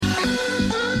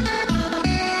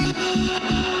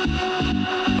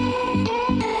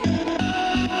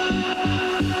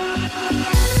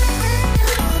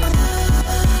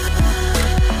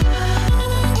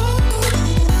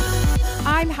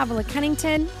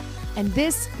Pennington, and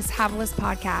this is Havila's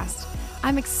Podcast.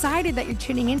 I'm excited that you're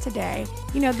tuning in today.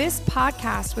 You know, this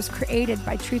podcast was created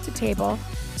by Truth to Table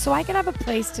so I could have a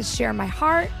place to share my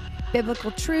heart, biblical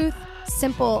truth,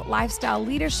 simple lifestyle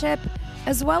leadership,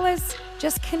 as well as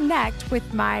just connect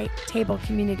with my table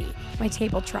community, my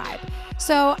table tribe.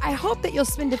 So I hope that you'll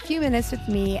spend a few minutes with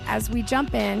me as we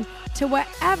jump in to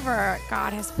whatever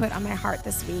God has put on my heart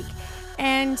this week.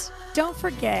 And don't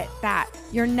forget that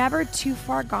you're never too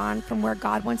far gone from where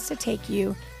God wants to take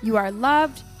you. You are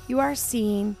loved, you are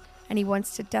seen, and He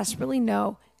wants to desperately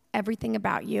know everything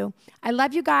about you. I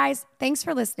love you guys. Thanks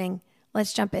for listening.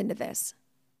 Let's jump into this.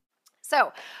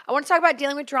 So I want to talk about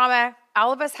dealing with drama.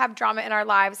 All of us have drama in our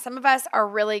lives. Some of us are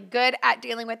really good at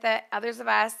dealing with it. Others of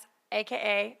us,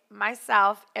 AKA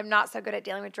myself, am not so good at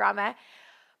dealing with drama.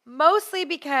 Mostly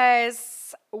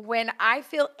because when I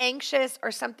feel anxious or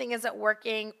something isn't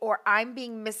working or I'm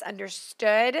being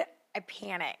misunderstood, I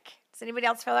panic. Does anybody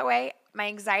else feel that way? My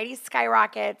anxiety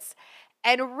skyrockets.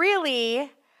 And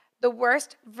really, the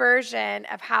worst version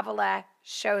of Havila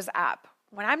shows up.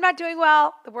 When I'm not doing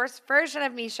well, the worst version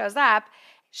of me shows up.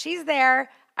 She's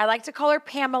there. I like to call her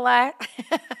Pamela.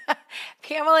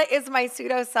 Pamela is my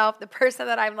pseudo self, the person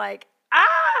that I'm like,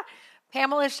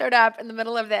 Pamela showed up in the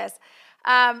middle of this.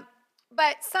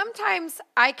 But sometimes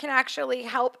I can actually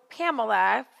help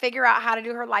Pamela figure out how to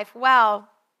do her life well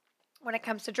when it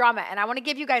comes to drama. And I want to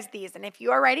give you guys these. And if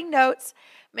you are writing notes,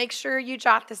 make sure you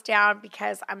jot this down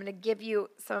because I'm going to give you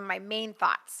some of my main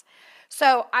thoughts.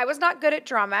 So I was not good at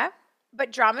drama,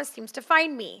 but drama seems to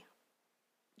find me.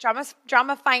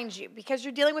 Drama finds you because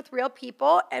you're dealing with real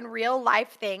people and real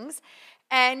life things.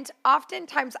 And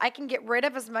oftentimes I can get rid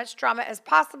of as much drama as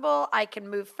possible. I can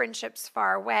move friendships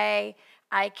far away.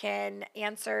 I can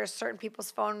answer certain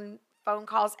people's phone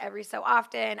calls every so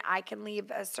often. I can leave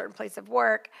a certain place of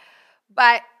work.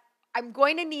 But I'm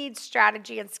going to need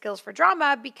strategy and skills for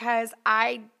drama because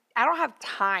I don't have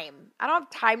time. I don't have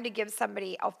time to give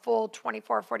somebody a full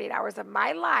 24, 48 hours of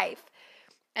my life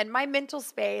and my mental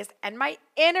space and my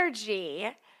energy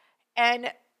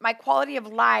and my quality of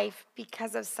life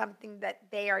because of something that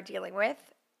they are dealing with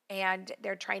and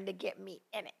they're trying to get me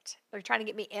in it. They're trying to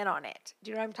get me in on it.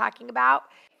 Do you know what I'm talking about?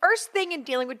 First thing in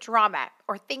dealing with drama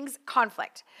or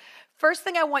conflict, first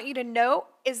thing I want you to know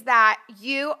is that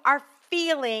you are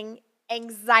feeling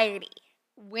anxiety.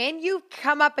 When you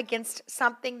come up against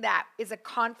something that is a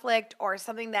conflict or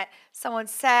something that someone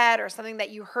said or something that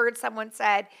you heard someone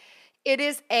said,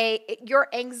 your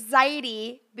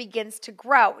anxiety begins to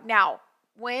grow. Now,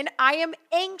 when I am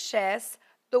anxious,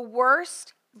 the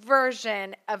worst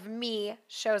version of me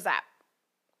shows up.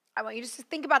 I want you just to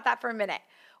think about that for a minute.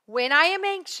 When I am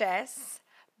anxious,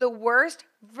 the worst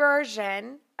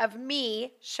version of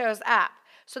me shows up.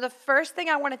 So the first thing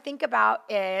I want to think about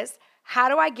is, how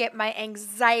do I get my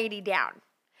anxiety down?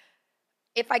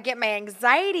 If I get my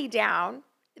anxiety down,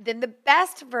 then the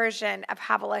best version of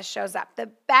Havila shows up. The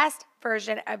best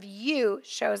version of you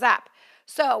shows up.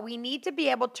 So we need to be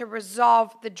able to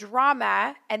resolve the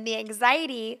drama and the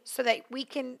anxiety so that we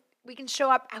can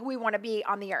show up who we want to be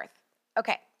on the earth.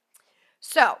 Okay,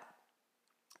 so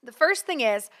the first thing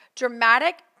is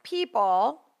dramatic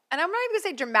people, and I'm not even going to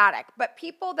say dramatic, but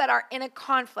people that are in a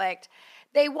conflict,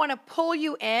 they want to pull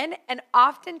you in, and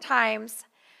oftentimes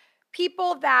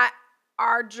people that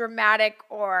are dramatic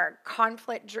or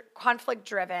conflict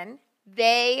driven,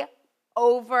 they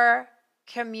over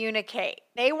communicate.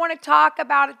 They want to talk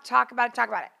about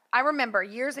it. I remember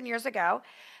years and years ago,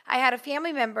 I had a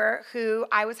family member who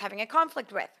I was having a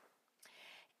conflict with.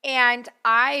 And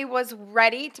I was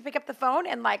ready to pick up the phone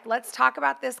and let's talk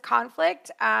about this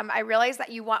conflict. I realize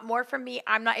that you want more from me.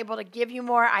 I'm not able to give you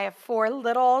more. I have 4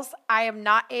 littles. I am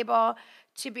not able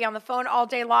to be on the phone all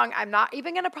day long. I'm not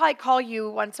even going to probably call you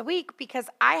once a week because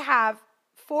I have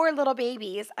 4 little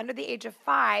babies under the age of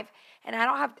 5. And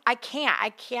I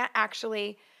can't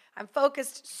actually, I'm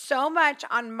focused so much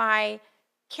on my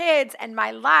kids and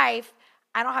my life.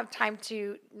 I don't have time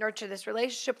to nurture this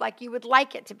relationship like you would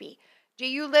like it to be. Do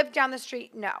you live down the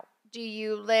street? No. Do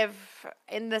you live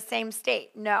in the same state?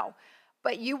 No.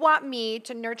 But you want me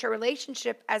to nurture a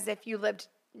relationship as if you lived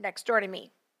next door to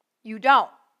me. You don't.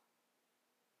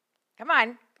 Come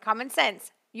on, common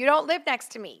sense. You don't live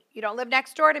next to me. You don't live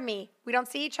next door to me. We don't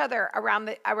see each other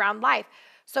around life.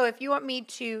 So if you want me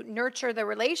to nurture the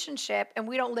relationship and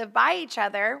we don't live by each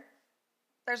other,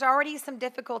 there's already some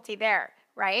difficulty there,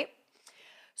 right?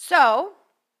 So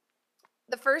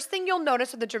the first thing you'll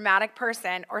notice with a dramatic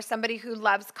person or somebody who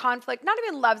loves conflict, not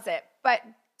even loves it, but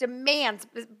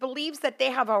believes that they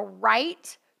have a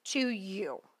right to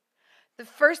you. The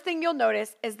first thing you'll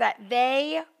notice is that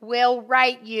they will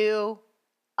write you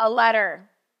a letter,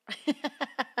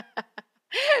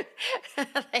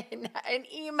 an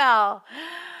email,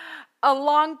 a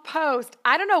long post.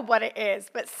 I don't know what it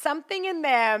is, but something in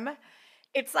them,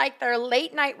 it's like their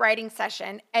late night writing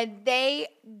session, and they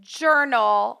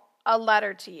journal a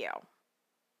letter to you.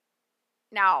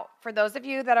 Now, for those of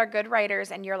you that are good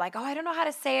writers and you're like, oh, I don't know how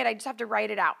to say it, I just have to write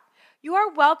it out. You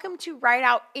are welcome to write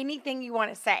out anything you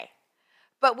want to say.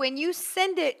 But when you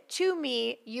send it to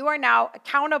me, you are now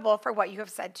accountable for what you have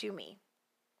said to me,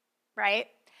 right?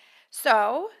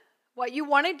 So what you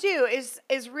want to do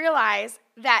is realize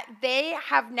that they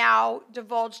have now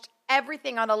divulged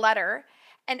everything on a letter,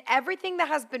 and everything that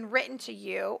has been written to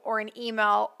you or an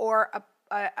email or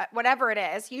whatever it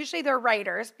is. Usually they're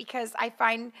writers, because I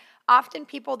find often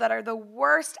people that are the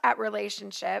worst at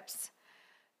relationships,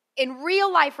 in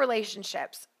real life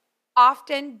relationships,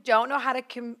 often don't know how to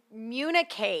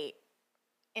communicate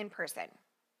in person.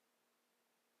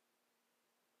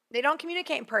 They don't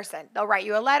communicate in person. They'll write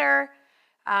you a letter,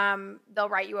 they'll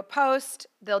write you a post,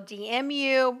 they'll DM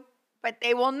you, but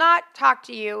they will not talk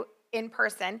to you in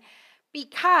person,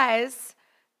 because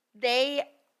they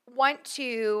want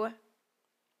to,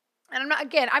 and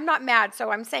I'm not mad,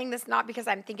 so I'm saying this not because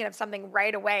I'm thinking of something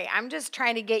right away. I'm just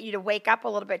trying to get you to wake up a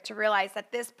little bit to realize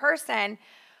that this person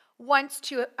wants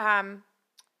to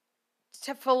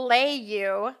fillet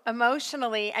you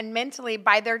emotionally and mentally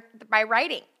by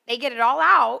writing. They get it all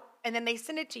out, and then they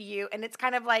send it to you, and it's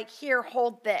kind of like, here,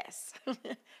 hold this. Have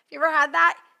you ever had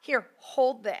that? Here,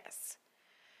 hold this.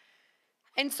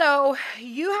 And so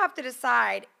you have to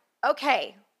decide,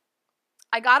 okay,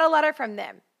 I got a letter from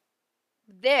them.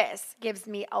 This gives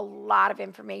me a lot of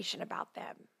information about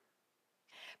them.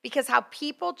 Because how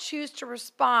people choose to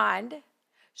respond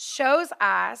shows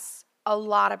us a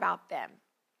lot about them.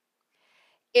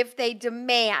 If they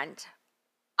demand,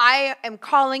 I am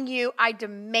calling you, I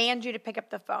demand you to pick up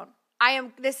the phone.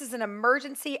 This is an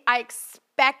emergency. I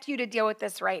expect you to deal with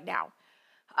this right now.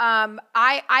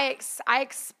 I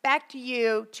expect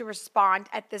you to respond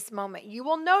at this moment. You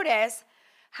will notice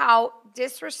how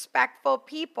disrespectful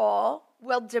people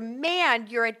will demand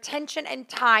your attention and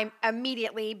time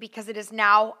immediately, because it is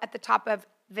now at the top of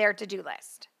their to-do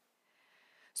list.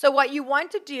 So what you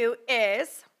want to do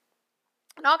is,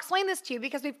 and I'll explain this to you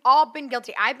because we've all been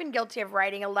guilty. I've been guilty of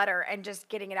writing a letter and just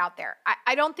getting it out there.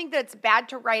 I don't think that it's bad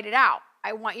to write it out.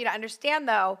 I want you to understand,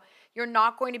 though, you're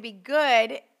not going to be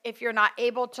good if you're not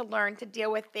able to learn to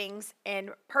deal with things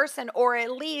in person, or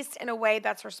at least in a way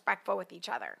that's respectful with each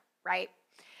other, right?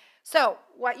 So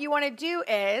what you want to do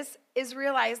is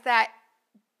realize that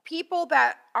people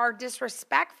that are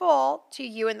disrespectful to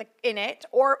you in it,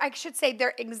 or I should say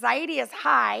their anxiety is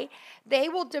high, they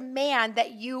will demand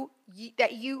that you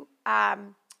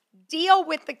deal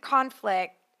with the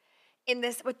conflict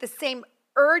with the same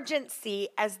urgency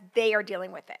as they are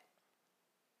dealing with it.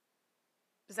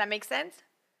 Does that make sense?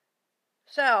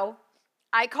 So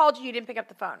I called you didn't pick up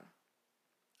the phone.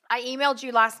 I emailed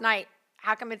you last night.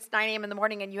 How come it's 9 a.m. in the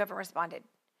morning and you haven't responded?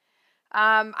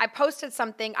 I posted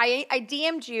something. I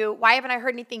DM'd you. Why haven't I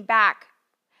heard anything back?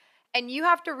 And you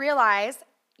have to realize,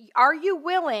 are you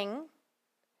willing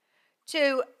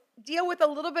to deal with a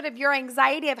little bit of your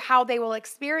anxiety of how they will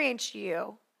experience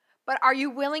you, but are you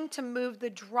willing to move the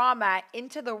drama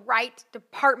into the right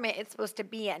department it's supposed to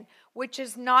be in, which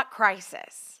is not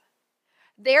crisis?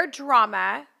 Their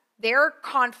drama, their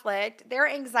conflict, their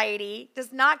anxiety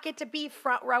does not get to be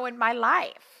front row in my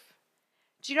life.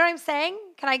 Do you know what I'm saying?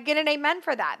 Can I get an amen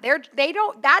for that?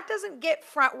 That doesn't get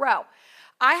front row.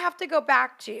 I have to go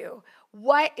back to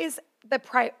what is the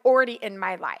priority in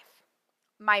my life?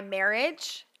 My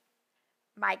marriage,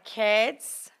 my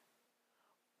kids,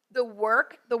 the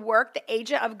work, the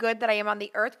agent of good that I am on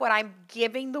the earth, what I'm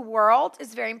giving the world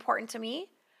is very important to me.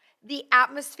 The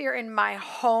atmosphere in my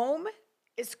home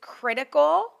is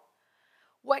critical.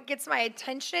 What gets my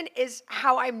attention is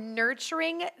how I'm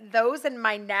nurturing those in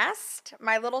my nest,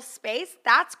 my little space.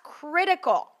 That's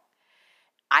critical.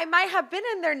 I might have been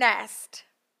in their nest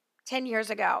 10 years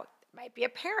ago. Might be a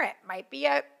parent, might be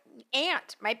an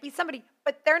aunt, might be somebody,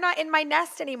 but they're not in my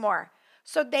nest anymore.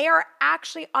 So they are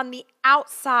actually on the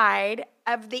outside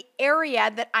of the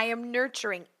area that I am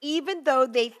nurturing, even though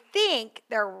they think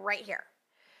they're right here.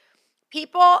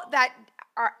 People that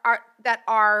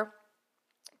are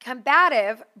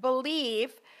combative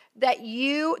believe that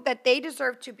they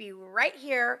deserve to be right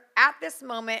here at this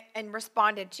moment and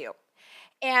responded to.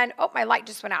 And my light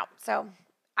just went out. So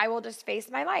I will just face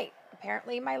my light.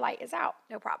 Apparently my light is out.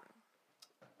 No problem.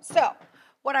 So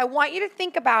what I want you to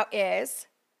think about is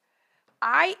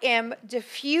I am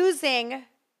diffusing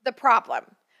the problem.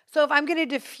 So if I'm going to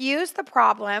diffuse the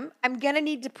problem, I'm going to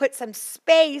need to put some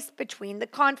space between the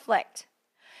conflict.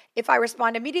 If I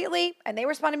respond immediately and they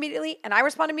respond immediately and I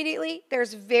respond immediately,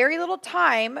 there's very little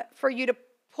time for you to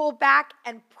pull back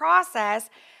and process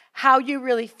how you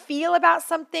really feel about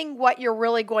something, what you're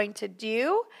really going to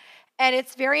do. And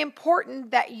it's very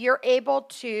important that you're able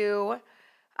to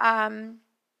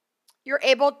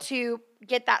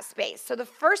get that space. So the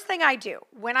first thing I do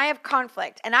when I have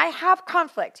conflict, and I have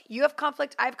conflict, you have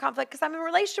conflict, I have conflict, because I'm in a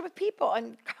relationship with people,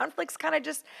 and conflict's kind of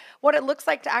just what it looks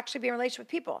like to actually be in a relationship with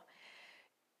people.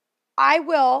 I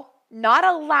will not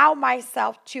allow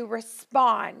myself to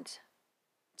respond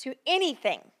to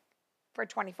anything for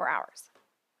 24 hours.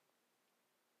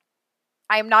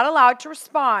 I am not allowed to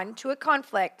respond to a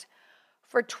conflict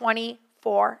for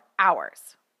 24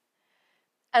 hours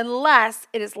unless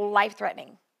it is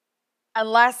life-threatening,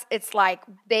 unless it's like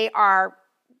they're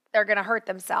going to hurt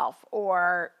themselves,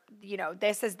 or,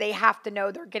 they have to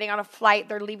know they're getting on a flight,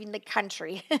 they're leaving the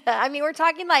country. I mean, we're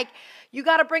talking like you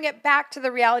got to bring it back to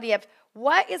the reality of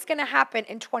what is going to happen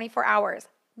in 24 hours.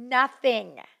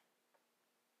 Nothing.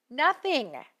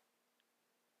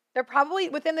 They're probably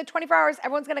within the 24 hours,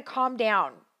 everyone's going to calm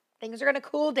down. Things are going to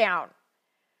cool down.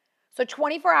 So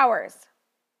 24 hours.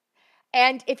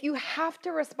 And if you have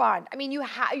to respond, I mean, you're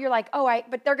like,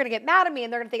 but they're going to get mad at me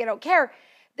and they're going to think I don't care.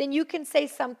 Then you can say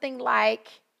something like,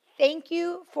 thank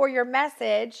you for your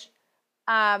message.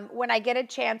 When I get a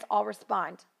chance, I'll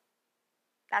respond.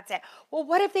 That's it. Well,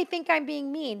 what if they think I'm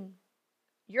being mean?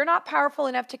 You're not powerful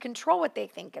enough to control what they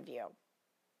think of you.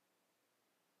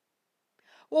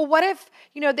 Well, what if,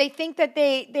 they think that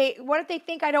what if they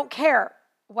think I don't care?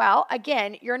 Well,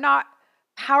 again, you're not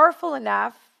powerful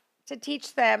enough to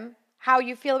teach them how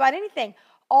you feel about anything.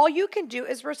 All you can do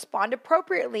is respond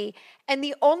appropriately. And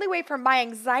the only way for my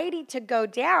anxiety to go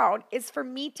down is for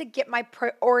me to get my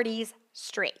priorities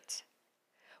straight.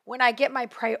 When I get my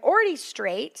priorities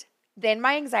straight, then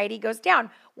my anxiety goes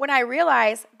down. When I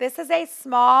realize this is a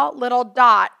small little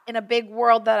dot in a big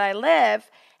world that I live,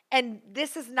 and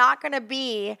this is not going to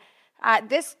be I'm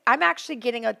actually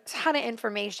getting a ton of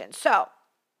information. So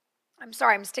I'm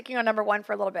sorry, I'm sticking on number 1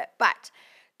 for a little bit, but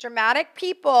dramatic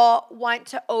people want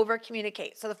to over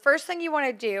communicate. So the first thing you want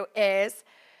to do is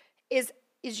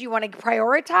you want to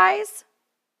prioritize,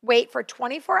 wait for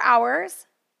 24 hours,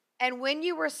 and when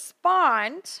you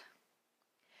respond,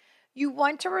 you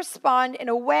want to respond in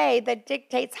a way that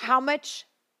dictates how much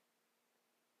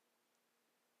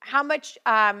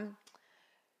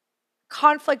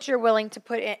conflict you're willing to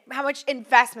put in, how much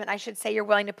investment, I should say, you're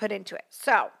willing to put into it.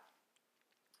 So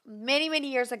many, many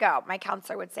years ago, my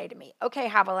counselor would say to me, okay,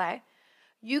 Havile,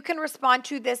 you can respond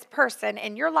to this person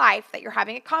in your life that you're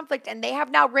having a conflict, and they have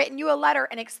now written you a letter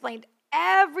and explained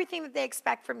everything that they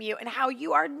expect from you and how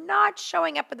you are not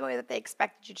showing up in the way that they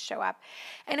expected you to show up,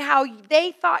 and how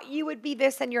they thought you would be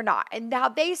this and you're not, and how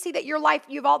they see that your life,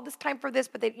 you have all this time for this,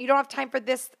 but you don't have time for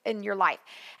this in your life.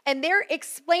 And they're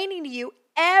explaining to you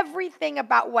everything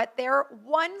about what their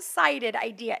one-sided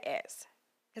idea is.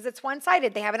 Because it's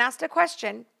one-sided. They haven't asked a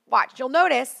question. Watch. You'll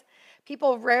notice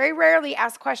people very rarely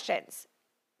ask questions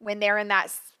when they're in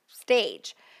that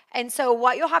stage. And so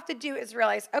what you'll have to do is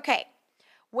realize, okay,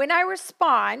 when I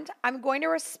respond, I'm going to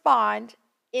respond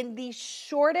in the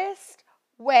shortest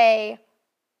way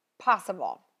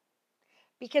possible.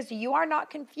 Because you are not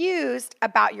confused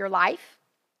about your life.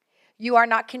 You are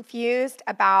not confused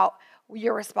about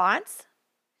your response.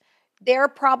 Their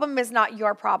problem is not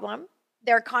your problem.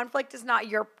 Their conflict is not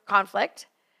your conflict.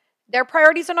 Their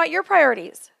priorities are not your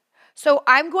priorities. So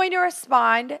I'm going to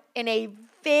respond in a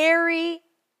very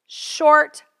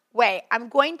short way. I'm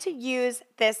going to use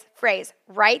this phrase.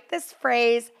 Write this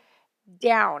phrase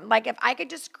down. Like if I could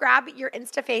just grab your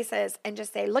Instafaces and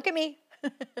just say, look at me.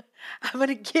 I'm going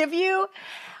to give you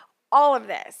all of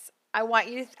this. I want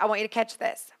you to catch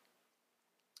this.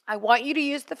 I want you to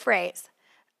use the phrase,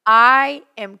 I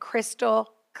am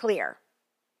crystal clear.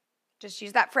 Just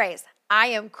use that phrase. I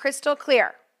am crystal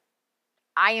clear.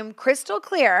 I am crystal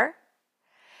clear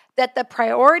that the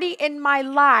priority in my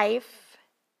life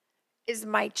is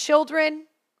my children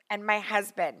and my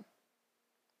husband.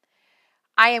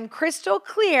 I am crystal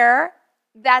clear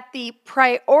that the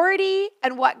priority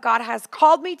and what God has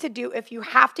called me to do, if you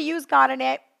have to use God in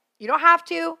it, you don't have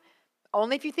to,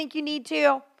 only if you think you need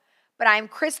to, but I'm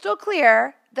crystal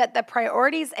clear that the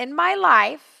priorities in my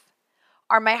life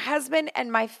are my husband and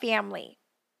my family.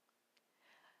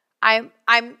 And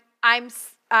I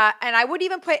wouldn't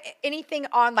even put anything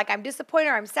on like I'm disappointed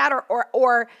or I'm sad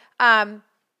or I'm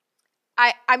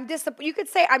disappointed. You could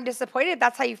say I'm disappointed if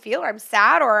that's how you feel, or I'm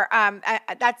sad, or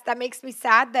that makes me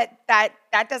sad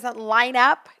that doesn't line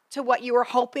up to what you were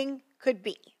hoping could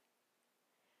be.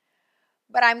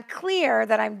 But I'm clear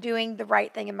that I'm doing the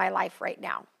right thing in my life right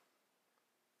now.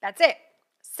 That's it.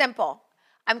 Simple.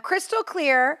 I'm crystal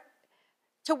clear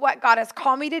to what God has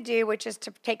called me to do, which is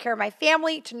to take care of my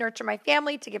family, to nurture my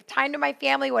family, to give time to my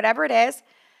family, whatever it is.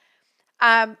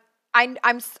 I'm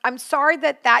sorry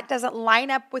that doesn't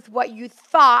line up with what you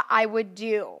thought I would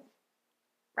do,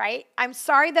 right? I'm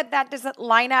sorry that doesn't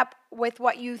line up with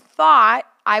what you thought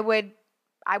I would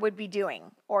be doing,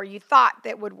 or you thought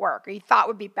that would work, or you thought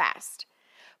would be best.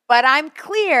 But I'm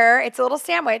clear, it's a little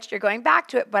sandwich, you're going back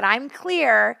to it, but I'm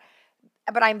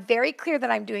very clear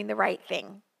that I'm doing the right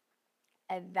thing.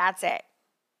 And that's it.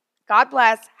 God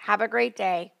bless. Have a great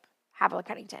day. Havilah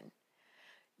Cunnington.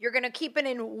 You're going to keep it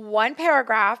in one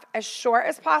paragraph, as short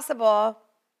as possible.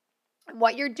 And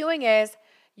what you're doing is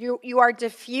you are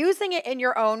diffusing it in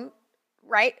your own,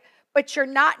 right? But you're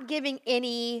not giving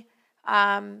any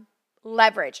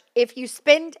leverage. If you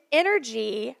spend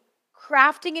energy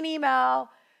crafting an email,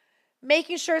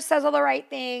 making sure it says all the right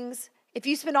things, if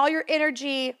you spend all your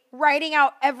energy writing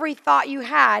out every thought you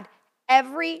had,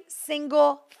 every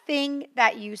single thing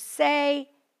that you say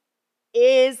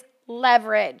is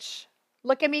leverage.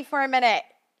 Look at me for a minute.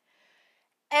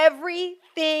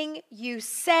 Everything you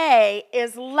say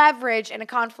is leverage in a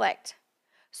conflict.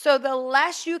 So the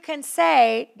less you can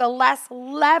say, the less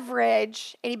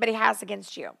leverage anybody has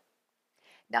against you.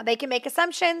 Now, they can make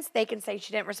assumptions. They can say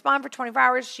she didn't respond for 24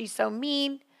 hours. She's so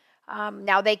mean.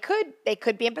 Now they could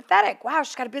be empathetic. Wow,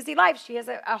 she's got a busy life. She has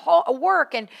a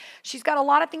work, and she's got a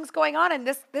lot of things going on. And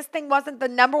this thing wasn't the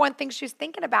number one thing she was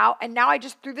thinking about. And now I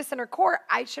just threw this in her court.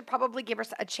 I should probably give her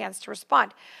a chance to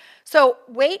respond. So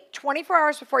wait 24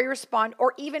 hours before you respond,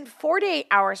 or even 48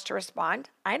 hours to respond.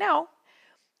 I know.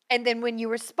 And then when you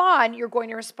respond, you're going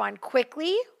to respond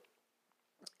quickly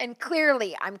and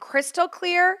clearly. I'm crystal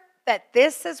clear that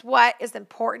this is what is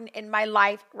important in my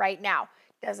life right now.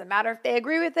 Doesn't matter if they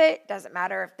agree with it. Doesn't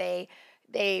matter if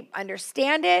they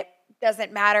understand it.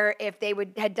 Doesn't matter if they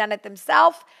had done it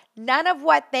themselves. None of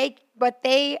what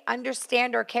they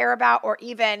understand or care about or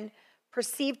even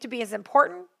perceive to be as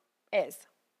important is.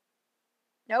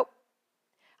 Nope.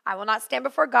 I will not stand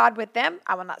before God with them.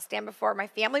 I will not stand before my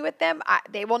family with them.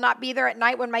 They will not be there at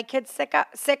night when my kid's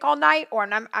sick all night, or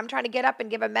I'm trying to get up and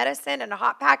give a medicine and a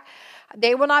hot pack.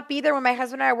 They will not be there when my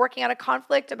husband and I are working on a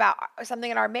conflict about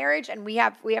something in our marriage, and we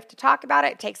have to talk about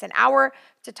it. It takes an hour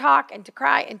to talk and to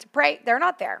cry and to pray. They're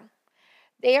not there.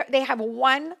 They have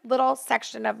one little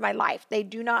section of my life. They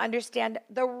do not understand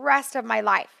the rest of my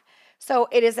life. So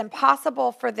it is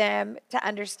impossible for them to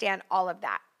understand all of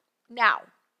that. Now,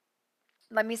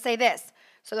 let me say this.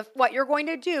 So what you're going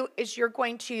to do is you're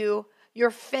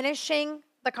finishing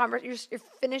the conversation. You're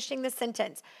finishing the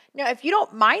sentence. Now, if you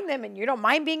don't mind them and you don't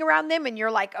mind being around them, and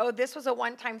you're like, oh, this was a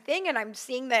one-time thing, and I'm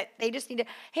seeing that they just need to,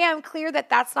 hey, I'm clear that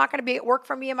that's not going to be at work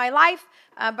for me in my life,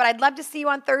 but I'd love to see you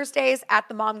on Thursdays at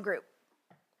the mom group.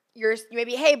 You may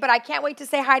be, hey, but I can't wait to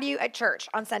say hi to you at church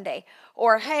on Sunday.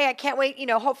 Or, hey, I can't wait,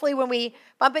 hopefully when we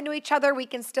bump into each other, we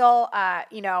can still,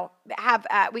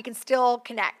 we can still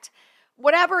connect.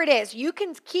 Whatever it is, you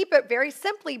can keep it very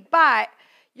simply, but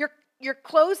you're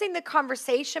closing the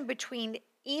conversation between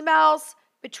emails,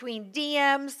 between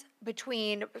DMs,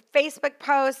 between Facebook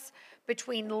posts,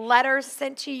 between letters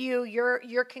sent to you.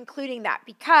 You're concluding that,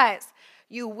 because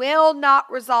you will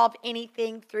not resolve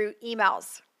anything through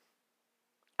emails.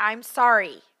 I'm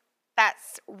sorry.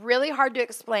 That's really hard to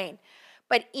explain.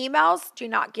 But emails do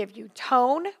not give you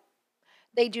tone.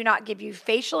 They do not give you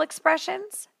facial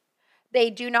expressions. They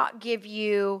do not give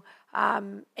you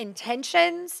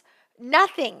intentions,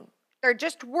 nothing. They're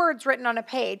just words written on a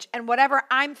page. And whatever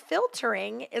I'm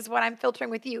filtering is what I'm filtering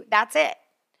with you. That's it.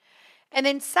 And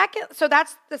then so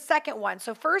that's the second one.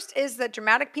 So first is that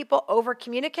dramatic people over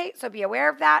communicate. So be aware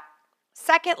of that.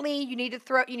 Secondly, you need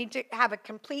to have a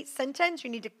complete sentence. You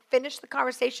need to finish the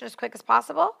conversation as quick as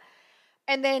possible.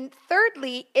 And then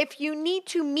thirdly, if you need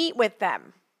to meet with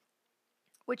them,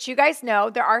 which you guys know,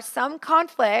 there are some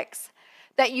conflicts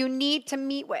that you need to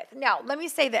meet with. Now, let me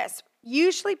say this.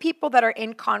 Usually people that are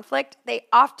in conflict,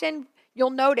 you'll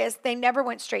notice they never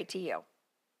went straight to you.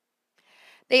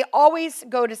 They always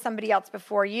go to somebody else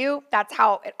before you. That's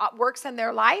how it works in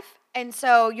their life. And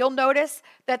so you'll notice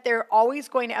that they're always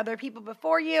going to other people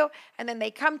before you, and then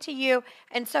they come to you.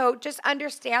 And so just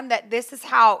understand that this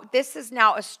is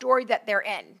now a story that they're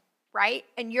in, right?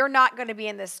 And you're not going to be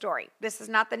in this story. This is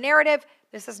not the narrative.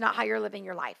 This is not how you're living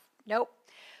your life. Nope.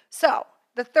 So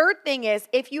the third thing is,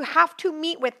 if you have to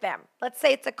meet with them, let's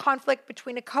say it's a conflict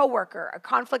between a coworker, a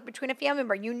conflict between a family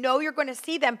member, you're going to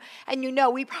see them, and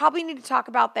we probably need to talk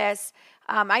about this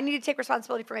I need to take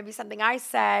responsibility for maybe something I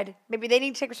said. Maybe they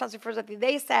need to take responsibility for something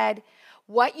they said.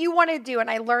 What you want to do, and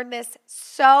I learned this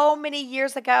so many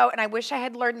years ago, and I wish I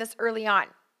had learned this early on.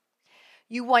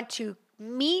 You want to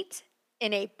meet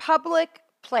in a public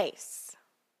place.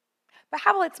 But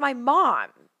Havilah, it's my mom.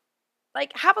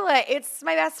 Like, Havilah, it's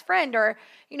my best friend, or,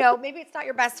 maybe it's not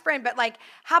your best friend, but like,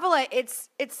 Havilah, it's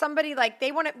somebody like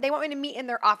they want me to meet in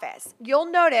their office. You'll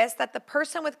notice that the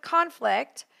person with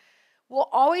conflict will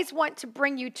always want to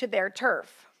bring you to their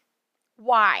turf.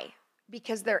 Why?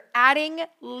 Because they're adding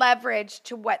leverage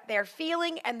to what they're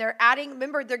feeling, and they're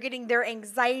getting their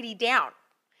anxiety down.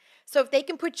 So if they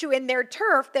can put you in their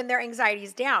turf, then their anxiety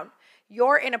is down.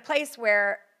 You're in a place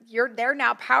where they're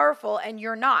now powerful and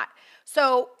you're not.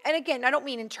 So, and again, I don't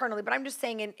mean internally, but I'm just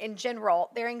saying in general,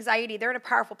 their anxiety, they're in a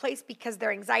powerful place because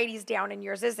their anxiety is down and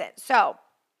yours isn't. So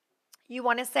you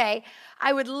want to say,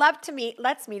 I would love to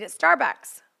let's meet at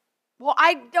Starbucks. Well,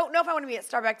 I don't know if I want to meet at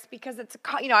Starbucks because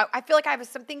I feel like I have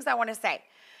some things I want to say.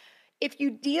 If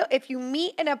you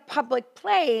meet in a public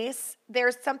place,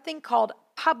 there's something called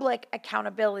public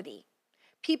accountability.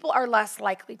 People are less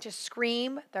likely to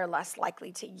scream. They're less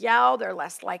likely to yell. They're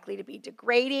less likely to be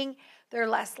degrading. They're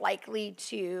less likely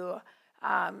to,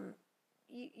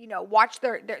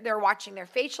 they're watching their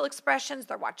facial expressions.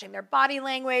 They're watching their body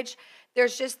language.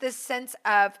 There's just this sense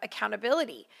of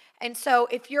accountability. And so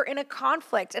if you're in a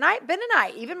conflict, and Ben and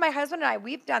I, even my husband and I,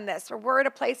 we've done this, where we're at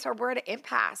a place where we're at an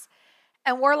impasse,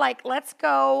 and we're like, let's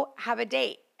go have a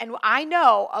date. And I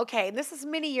know, okay, this is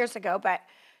many years ago, but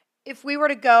if we were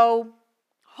to go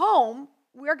home,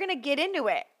 we're going to get into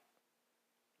it.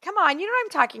 Come on, you know what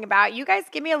I'm talking about. You guys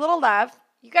give me a little love.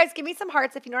 You guys give me some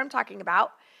hearts if you know what I'm talking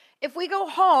about. If we go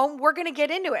home, we're going to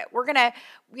get into it. We're going to,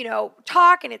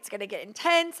 talk, and it's going to get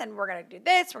intense, and we're going to do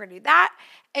this, we're going to do that.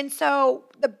 And so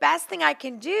the best thing I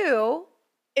can do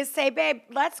is say, babe,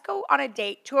 let's go on a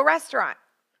date to a restaurant.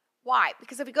 Why?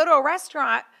 Because if we go to a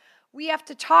restaurant, we have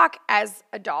to talk as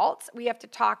adults. We have to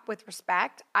talk with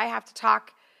respect. I have to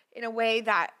talk in a way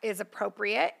that is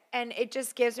appropriate, and it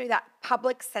just gives me that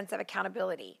public sense of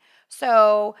accountability.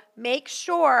 So make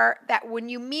sure that when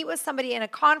you meet with somebody in a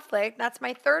conflict, that's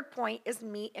my third point, is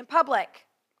meet in public.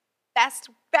 Best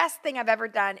thing I've ever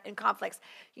done in conflicts.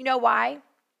 You know why?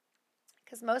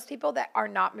 Because most people that are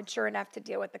not mature enough to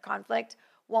deal with the conflict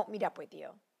won't meet up with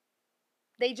you.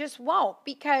 They just won't,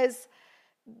 because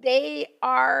they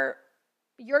want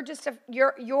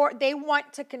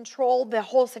to control the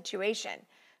whole situation.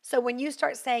 So when you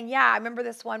start saying, yeah, I remember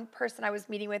this one person I was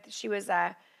meeting with, she was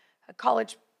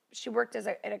she worked as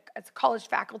a college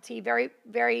faculty, very,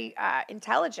 very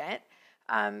intelligent,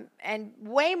 and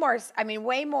way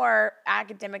more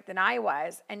academic than I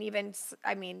was, and even,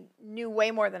 knew way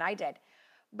more than I did.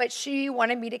 But she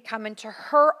wanted me to come into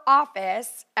her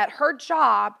office at her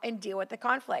job and deal with the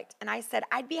conflict. And I said,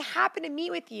 I'd be happy to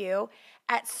meet with you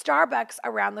at Starbucks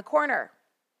around the corner.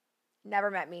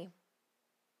 Never met me.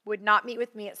 Would not meet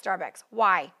with me at Starbucks.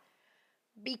 Why?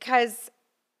 Because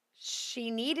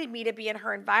she needed me to be in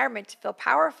her environment to feel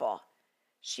powerful.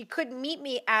 She couldn't meet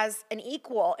me as an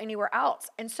equal anywhere else.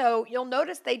 And so you'll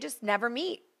notice they just never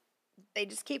meet. They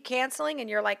just keep canceling, and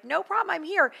you're like, no problem, I'm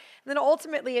here. And then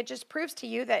ultimately it just proves to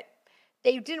you that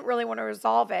they didn't really want to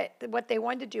resolve it. What they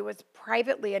wanted to do was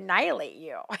privately annihilate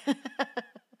you.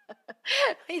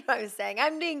 You know what I'm saying?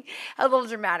 I'm being a little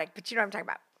dramatic, but you know what I'm talking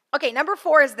about. Okay, number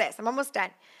 4 is this. I'm almost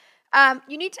done.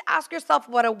 You need to ask yourself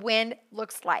what a win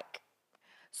looks like.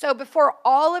 So before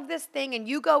all of this thing, and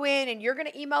you go in and you're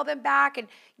going to email them back, and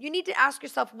you need to ask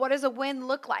yourself, what does a win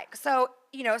look like? So,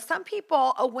 some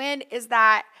people, a win is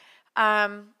that,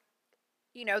 that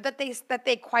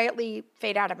they quietly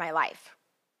fade out of my life.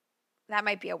 That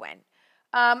might be a win.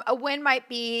 A win might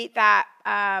be that,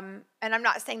 and I'm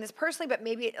not saying this personally, but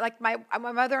maybe like my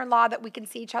mother-in-law, that we can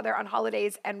see each other on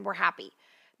holidays and we're happy.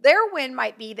 Their win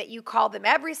might be that you call them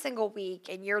every single week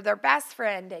and you're their best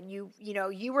friend, and you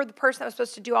were the person that was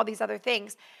supposed to do all these other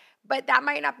things, but that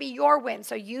might not be your win.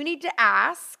 So you need to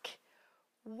ask,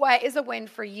 what is a win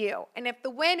for you? And if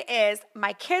the win is,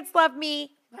 my kids love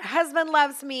me, my husband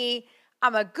loves me,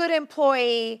 I'm a good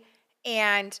employee,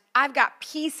 and I've got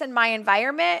peace in my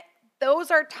environment, those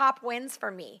are top wins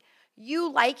for me.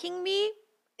 You liking me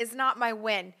is not my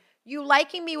win. You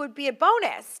liking me would be a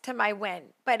bonus to my win,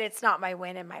 but it's not my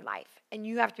win in my life. And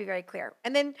you have to be very clear.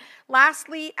 And then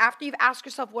lastly, after you've asked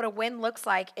yourself what a win looks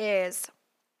like, is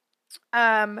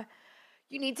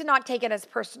you need to not take it as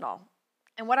personal.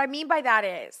 And what I mean by that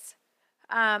is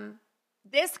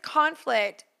this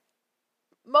conflict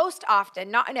most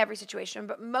often, not in every situation,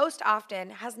 but most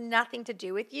often has nothing to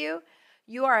do with you.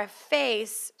 You are a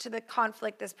face to the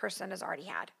conflict this person has already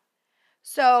had.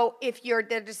 So if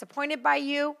they're disappointed by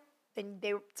you, then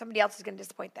somebody else is going to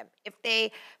disappoint them. If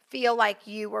they feel like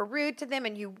you were rude to them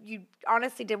and you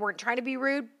honestly weren't trying to be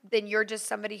rude, then you're just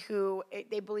somebody who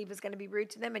they believe is going to be rude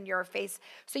to them, and you're a face.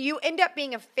 So you end up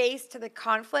being a face to the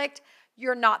conflict.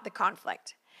 You're not the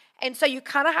conflict. And so you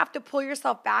kind of have to pull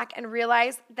yourself back and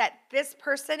realize that this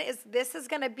is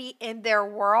going to be in their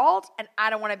world, and I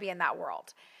don't want to be in that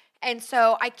world. And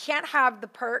so I can't have the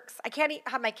perks. I can't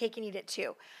have my cake and eat it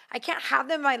too. I can't have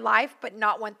them in my life, but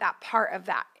not want that part of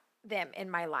them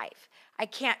in my life. I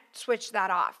can't switch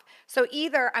that off. So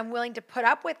either I'm willing to put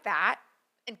up with that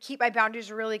and keep my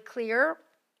boundaries really clear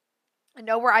and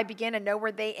know where I begin and know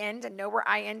where they end and know where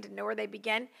I end and know where they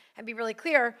begin and be really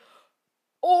clear,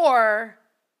 or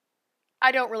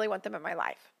I don't really want them in my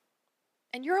life.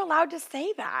 And you're allowed to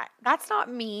say that. That's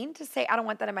not mean to say, I don't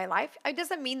want that in my life. It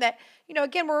doesn't mean that,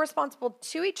 again, we're responsible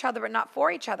to each other, but not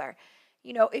for each other.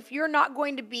 If you're not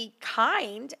going to be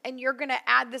kind and you're going to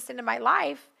add this into my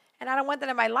life, and I don't want that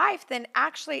in my life, then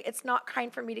actually it's not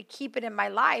kind for me to keep it in my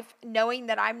life, knowing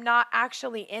that I'm not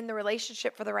actually in the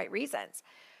relationship for the right reasons.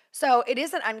 So it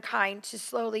isn't unkind to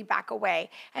slowly back away.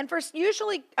 And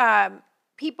usually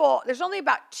people, there's only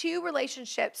about 2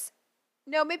 relationships,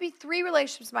 maybe 3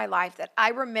 relationships in my life that I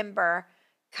remember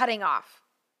cutting off.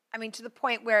 I mean, to the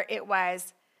point where it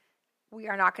was, we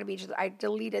are not going to be each other. I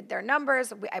deleted their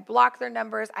numbers. I blocked their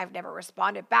numbers. I've never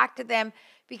responded back to them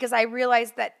because I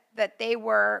realized that they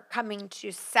were coming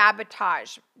to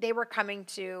sabotage. They were coming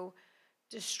to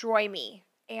destroy me.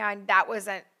 And that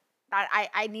wasn't,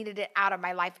 I needed it out of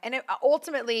my life. And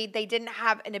ultimately, they didn't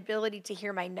have an ability to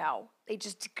hear my no. They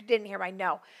just didn't hear my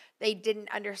no. They didn't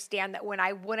understand that when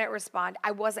I wouldn't respond,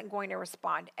 I wasn't going to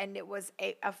respond. And it was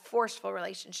a forceful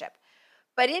relationship.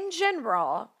 But in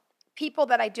general, people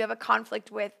that I do have a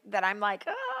conflict with that I'm like,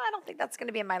 I don't think that's going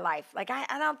to be in my life. Like, I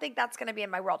don't think that's going to be in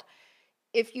my world.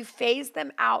 If you phase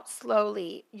them out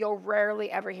slowly, you'll rarely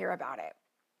ever hear about it.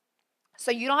 So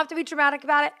you don't have to be dramatic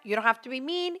about it. You don't have to be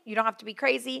mean. You don't have to be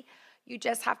crazy. You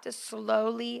just have to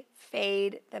slowly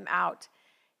fade them out.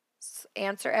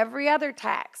 Answer every other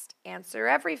text. Answer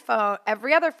every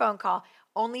other phone call.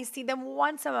 Only see them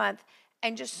once a month.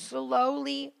 And just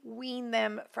slowly wean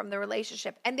them from the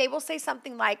relationship. And they will say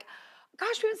something like,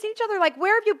 gosh, we haven't seen each other. Like,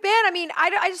 where have you been? I mean,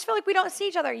 I just feel like we don't see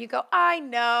each other. You go, I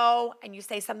know. And you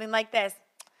say something like this.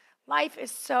 Life is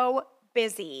so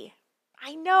busy.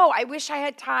 I know. I wish I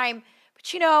had time.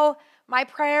 But my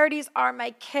priorities are my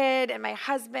kid and my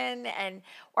husband,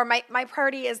 or my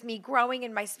priority is me growing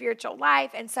in my spiritual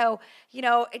life. And so,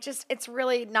 it's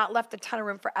really not left a ton of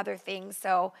room for other things.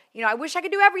 So, I wish I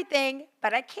could do everything,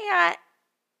 but I can't.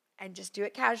 And just do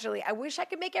it casually. I wish I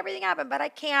could make everything happen, but I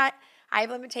can't. I have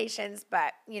limitations,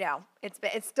 but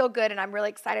it's still good, and I'm really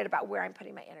excited about where I'm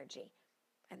putting my energy.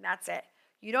 And that's it.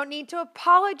 You don't need to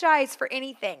apologize for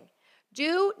anything.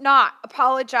 Do not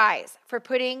apologize for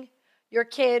putting your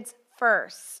kids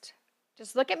first.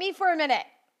 Just look at me for a minute.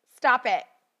 Stop it.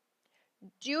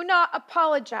 Do not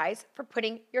apologize for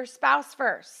putting your spouse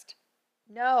first.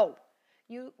 No.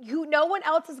 No one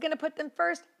else is going to put them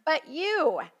first but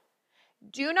you.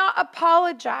 Do not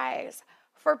apologize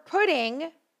for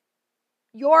putting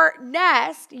your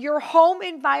nest, your home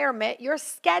environment, your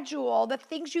schedule, the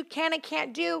things you can and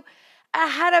can't do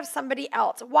ahead of somebody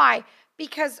else. Why?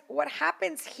 Because what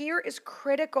happens here is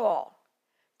critical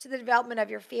to the development of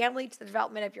your family, to the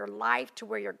development of your life, to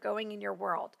where you're going in your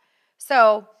world.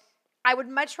 So I would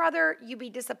much rather you be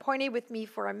disappointed with me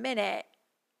for a minute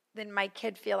than my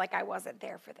kid feel like I wasn't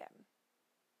there for them.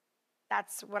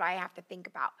 That's what I have to think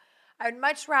about. I would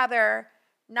much rather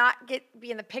not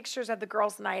be in the pictures of the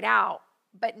girls' night out,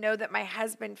 but know that my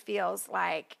husband feels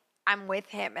like I'm with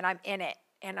him and I'm in it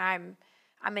and I'm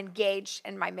engaged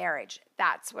in my marriage.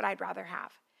 That's what I'd rather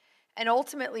have. And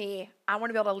ultimately, I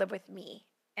want to be able to live with me.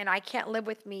 And I can't live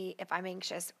with me if I'm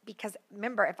anxious, because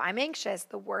remember, if I'm anxious,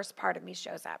 the worst part of me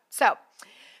shows up. So,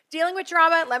 dealing with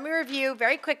drama, let me review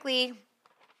very quickly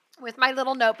with my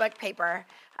little notebook paper.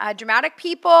 Dramatic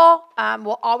people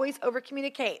will always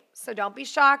over-communicate. So don't be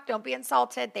shocked. Don't be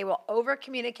insulted. They will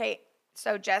over-communicate.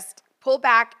 So just pull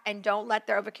back and don't let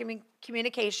their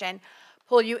over-communication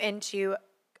pull you into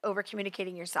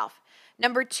over-communicating yourself.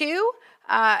 Number 2,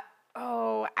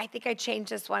 I think I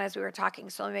changed this one as we were talking,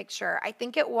 so let me make sure. I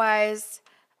think it was,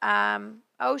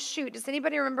 does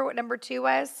anybody remember what number 2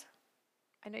 was?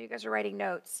 I know you guys are writing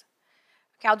notes.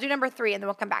 Okay, I'll do number 3 and then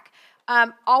we'll come back.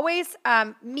 Always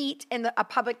meet in a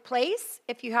public place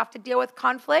if you have to deal with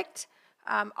conflict.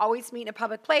 Always meet in a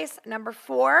public place. Number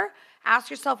 4, ask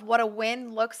yourself what a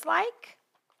win looks like.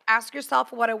 Ask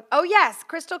yourself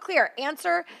crystal clear.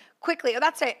 Answer quickly. Oh,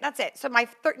 that's it. So my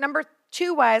number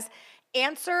 2 was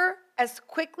Answer as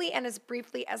quickly and as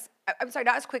briefly as, not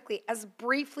as quickly, as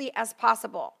briefly as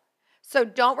possible. So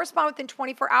don't respond within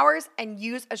 24 hours and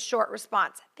use a short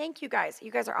response. Thank you guys.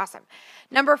 You guys are awesome.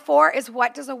 Number 4 is,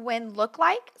 what does a win look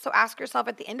like? So ask yourself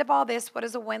at the end of all this, what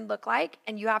does a win look like?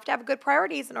 And you have to have good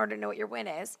priorities in order to know what your win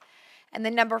is. And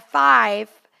then number 5,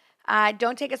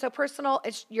 don't take it so personal.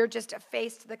 You're just a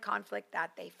face to the conflict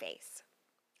that they face.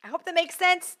 I hope that makes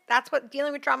sense. That's what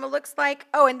dealing with trauma looks like.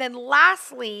 Oh, and then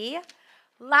lastly,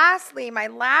 my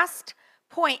last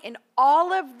point in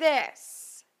all of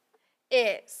this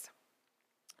is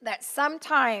that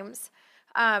sometimes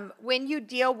when you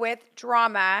deal with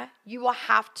drama, you will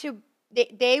have to,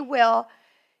 they will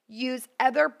use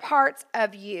other parts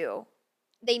of you.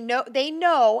 They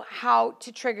know how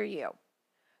to trigger you.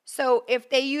 So if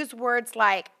they use words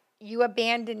like, you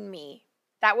abandoned me,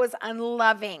 that was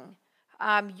unloving,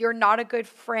 you're not a good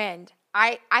friend,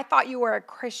 I thought you were a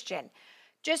Christian.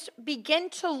 Just begin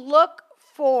to look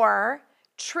for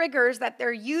triggers that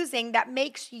they're using that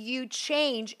makes you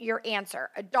change your answer.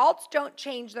 Adults don't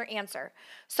change their answer.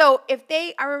 So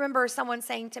I remember someone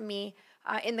saying to me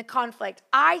in the conflict,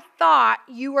 I thought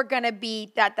you were going to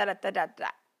be da, da, da, da, da, da.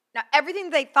 Now,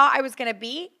 everything they thought I was going to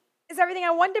be is everything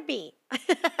I wanted to be.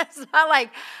 It's not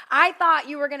like, I thought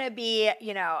you were going to be,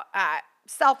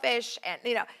 selfish and,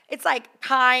 it's like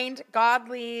kind,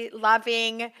 godly,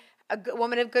 loving, a good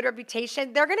woman of good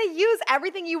reputation. They're going to use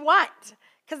everything you want,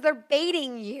 because they're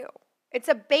baiting you. It's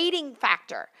a baiting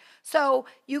factor. So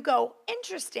you go,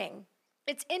 interesting.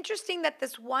 It's interesting that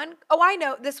this one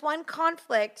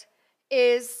conflict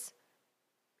is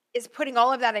putting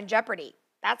all of that in jeopardy.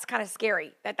 That's kind of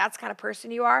scary, that's kind of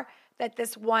person you are, that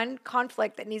this one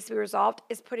conflict that needs to be resolved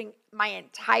is putting my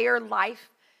entire life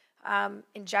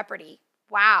in jeopardy.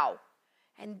 Wow.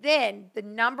 And then the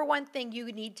number one thing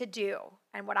you need to do,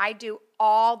 and what I do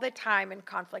all the time in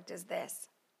conflict, is this.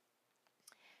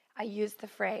 I use the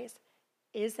phrase,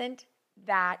 isn't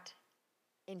that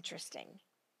interesting?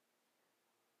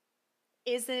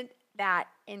 Isn't that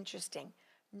interesting?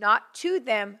 Not to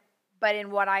them, but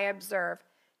in what I observe.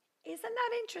 Isn't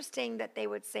that interesting that they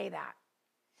would say that?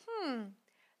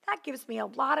 That gives me a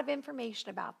lot of information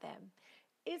about them.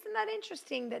 Isn't that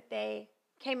interesting that they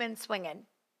came in swinging?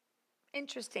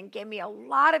 Interesting. Gave me a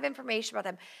lot of information about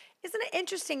them. Isn't it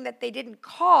interesting that they didn't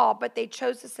call, but they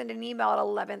chose to send an email at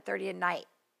 11:30 at night?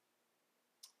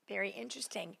 Very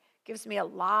interesting. Gives me a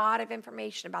lot of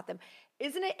information about them.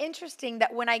 Isn't it interesting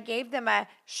that when I gave them a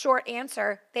short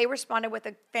answer, they responded with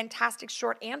a fantastic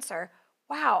short answer?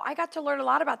 Wow, I got to learn a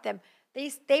lot about them.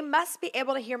 They must be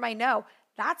able to hear my no.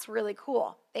 That's really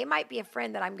cool. They might be a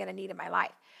friend that I'm going to need in my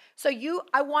life. So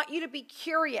I want you to be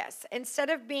curious. Instead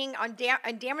of being on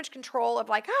damage control of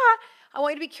like, I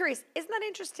want you to be curious. Isn't that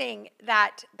interesting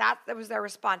that was their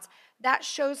response? That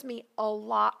shows me a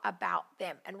lot about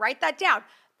them. And write that down.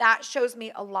 That shows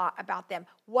me a lot about them.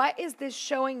 What is this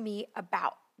showing me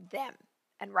about them?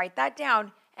 And write that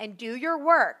down and do your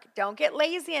work. Don't get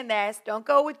lazy in this. Don't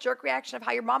go with jerk reaction of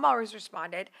how your mom always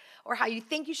responded or how you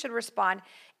think you should respond.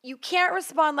 You can't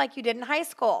respond like you did in high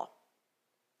school.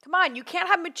 Come on, you can't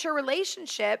have mature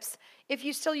relationships if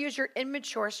you still use your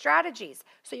immature strategies.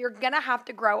 So you're going to have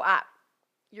to grow up.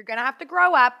 You're going to have to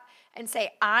grow up and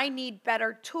say, I need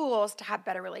better tools to have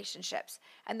better relationships.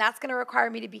 And that's going to require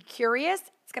me to be curious.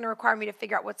 It's going to require me to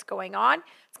figure out what's going on.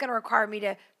 It's going to require me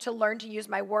to learn to use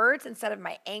my words instead of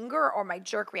my anger or my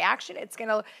jerk reaction. It's going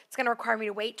to require me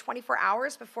to wait 24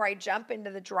 hours before I jump into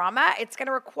the drama. It's going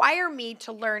to require me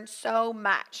to learn so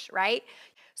much, right?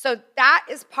 So that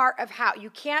is part of how you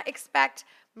can't expect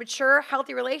mature,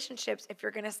 healthy relationships if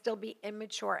you're going to still be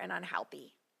immature and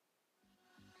unhealthy.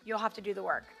 You'll have to do the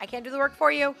work. I can't do the work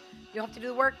for you. You'll have to do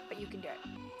the work, but you can do it.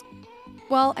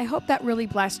 Well, I hope that really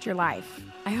blessed your life.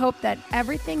 I hope that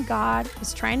everything God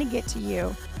is trying to get to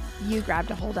you, you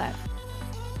grabbed a hold of.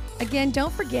 Again,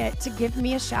 don't forget to give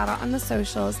me a shout out on the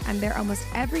socials. I'm there almost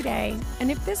every day.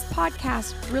 And if this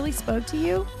podcast really spoke to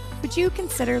you, would you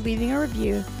consider leaving a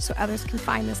review so others can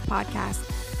find this podcast,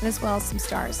 and as well as some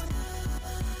stars?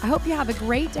 I hope you have a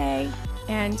great day,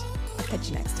 and I'll catch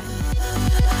you next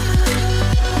time.